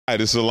Hi,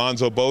 this is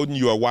Alonzo Bodden.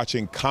 You are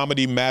watching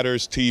Comedy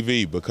Matters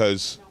TV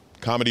because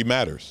comedy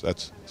matters.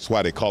 That's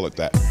why they call it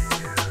that.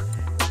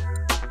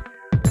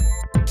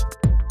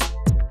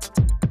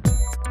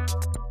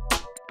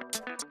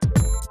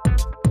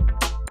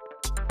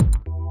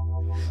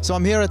 So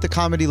I'm here at the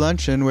Comedy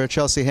Luncheon where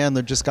Chelsea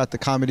Handler just got the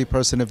Comedy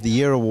Person of the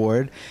Year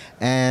award,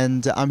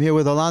 and I'm here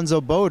with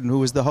Alonzo Bodden, who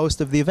was the host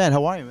of the event.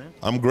 How are you, man?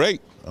 I'm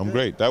great. I'm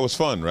great. That was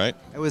fun, right?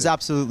 It was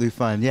absolutely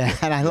fun, yeah,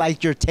 and I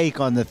liked your take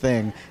on the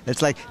thing.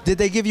 It's like, did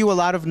they give you a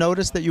lot of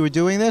notice that you were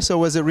doing this, or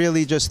was it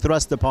really just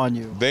thrust upon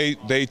you?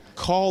 They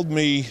called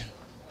me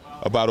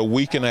about a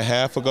week and a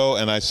half ago,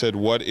 and I said,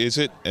 what is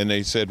it? And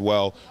they said,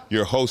 well,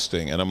 you're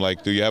hosting. And I'm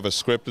like, do you have a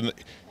script? And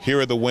here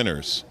are the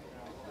winners.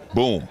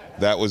 Boom,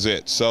 that was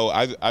it. So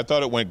I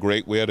thought it went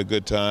great. We had a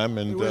good time,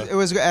 and it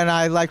was, and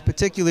I like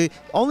particularly,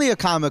 only a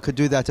comic could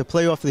do that, to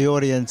play off the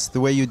audience the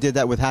way you did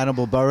that with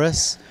Hannibal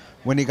Buress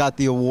when he got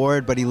the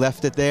award, but he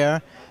left it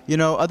there. You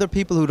know, other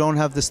people who don't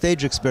have the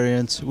stage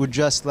experience would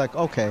just like,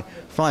 okay,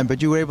 fine,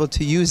 but you were able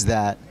to use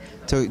that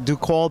to do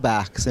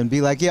callbacks and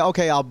be like, yeah,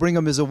 okay, I'll bring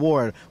him his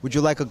award. Would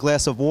you like a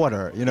glass of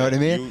water? You know what I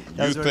mean?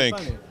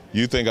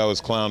 You think I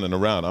was clowning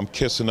around. I'm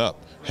kissing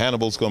up.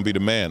 Hannibal's going to be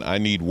the man. I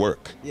need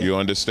work. Yeah. You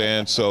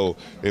understand? So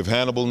if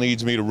Hannibal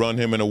needs me to run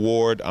him an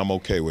award, I'm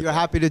okay with it. You're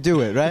happy to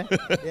do it, right?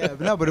 Yeah,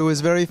 no, but it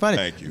was very funny.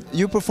 Thank you.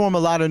 You perform a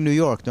lot in New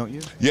York, don't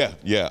you? Yeah,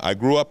 yeah. I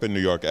grew up in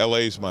New York.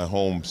 LA's my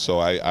home, so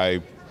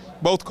I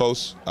both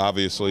coasts,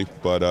 obviously,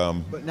 but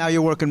now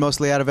you're working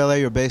mostly out of LA.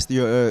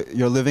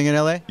 You're living in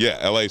LA?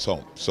 Yeah, LA's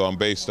home. So I'm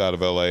based out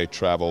of LA,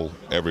 travel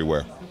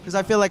everywhere. Because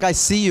I feel like I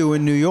see you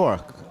in New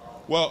York.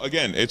 Well,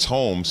 again, it's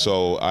home,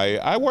 so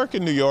I work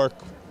in New York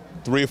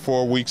 3 or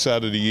 4 weeks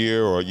out of the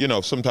year, or, you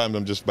know, sometimes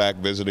I'm just back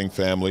visiting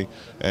family,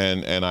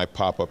 and I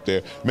pop up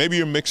there. Maybe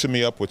you're mixing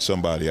me up with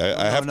somebody.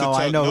 I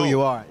know who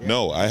you are. Yeah.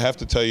 No, I have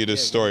to tell you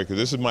this story, because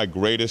this is my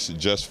greatest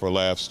Just for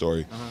Laughs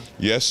story.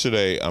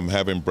 Yesterday, I'm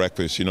having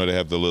breakfast. You know, they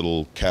have the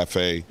little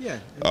cafe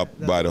up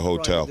by the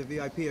hotel. The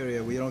VIP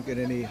area where you don't get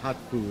any hot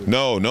food.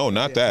 No,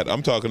 not that.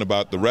 I'm talking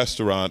about the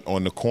restaurant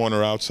on the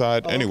corner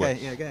outside. Anyway,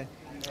 okay. Yeah, go ahead.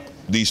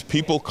 These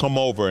people come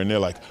over, and they're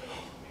like,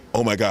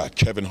 oh, my God,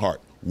 Kevin Hart.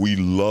 We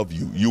love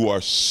you. You are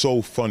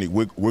so funny.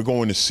 We're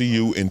going to see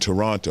you in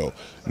Toronto.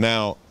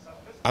 Now,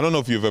 I don't know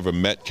if you've ever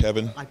met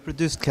Kevin. I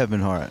produced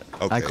Kevin Hart.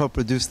 Okay. I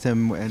co-produced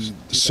him in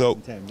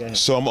 2010.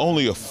 So I'm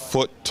only a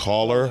foot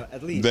taller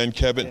than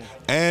Kevin,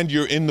 and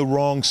you're in the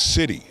wrong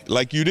city.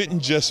 Like, you didn't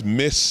just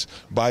miss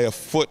by a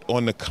foot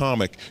on the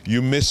comic.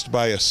 You missed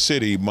by a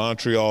city,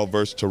 Montreal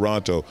versus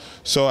Toronto.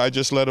 So I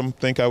just let them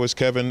think I was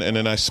Kevin, and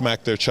then I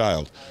smacked their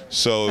child.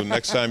 So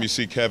next time you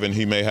see Kevin,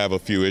 he may have a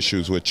few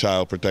issues with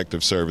Child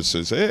Protective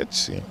Services.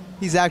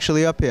 He's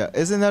actually up here.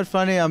 Isn't that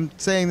funny? I'm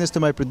saying this to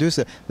my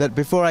producer, that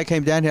before I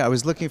came down here, I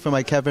was looking for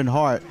my Kevin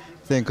Hart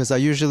thing, because I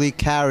usually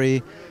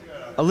carry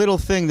a little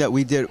thing that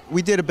we did.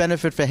 We did a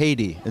benefit for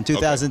Haiti in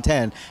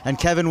 2010, and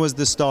Kevin was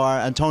the star,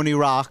 and Tony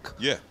Rock,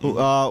 who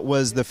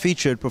was the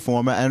featured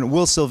performer, and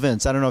Will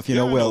Sylvince. I don't know if you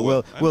know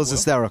Will. Will's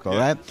hysterical,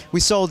 right?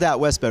 We sold out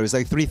Westbury. It was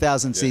like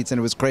 3,000 seats, and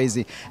it was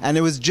crazy. And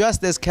it was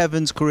just as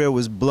Kevin's career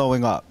was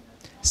blowing up.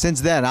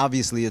 Since then,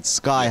 obviously, it's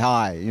sky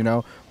high, you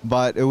know,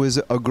 but it was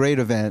a great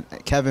event.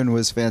 Kevin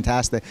was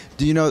fantastic.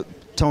 Do you know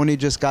Tony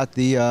just got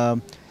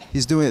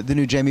he's doing the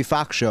new Jamie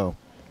Foxx show.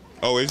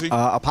 Oh, is he?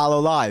 Apollo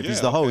Live.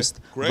 He's the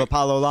host of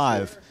Apollo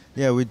Live.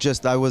 Yeah,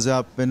 I was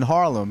up in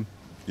Harlem.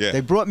 Yeah.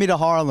 They brought me to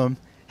Harlem.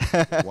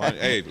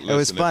 Hey, listen, it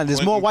was fun.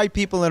 There's more white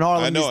people in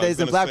Harlem these days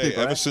than black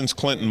people. Ever since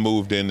Clinton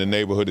moved in, the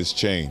neighborhood has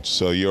changed.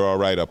 So you're all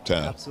right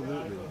uptown.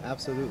 Absolutely,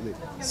 absolutely.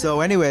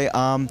 So anyway,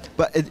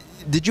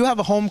 did you have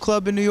a home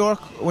club in New York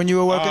when you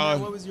were working there?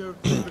 What was your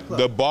favorite club?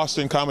 The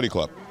Boston Comedy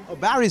Club. Oh,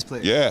 Barry's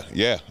place.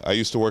 Yeah. I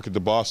used to work at the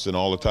Boston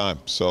all the time.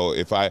 So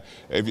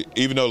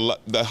even though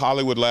the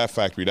Hollywood Laugh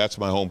Factory, that's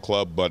my home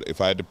club, but if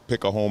I had to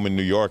pick a home in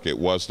New York, it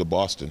was the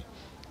Boston.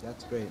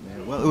 That's great,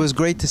 man. Well, it was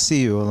great to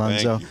see you,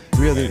 Alonzo.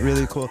 Thank you.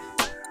 Really cool.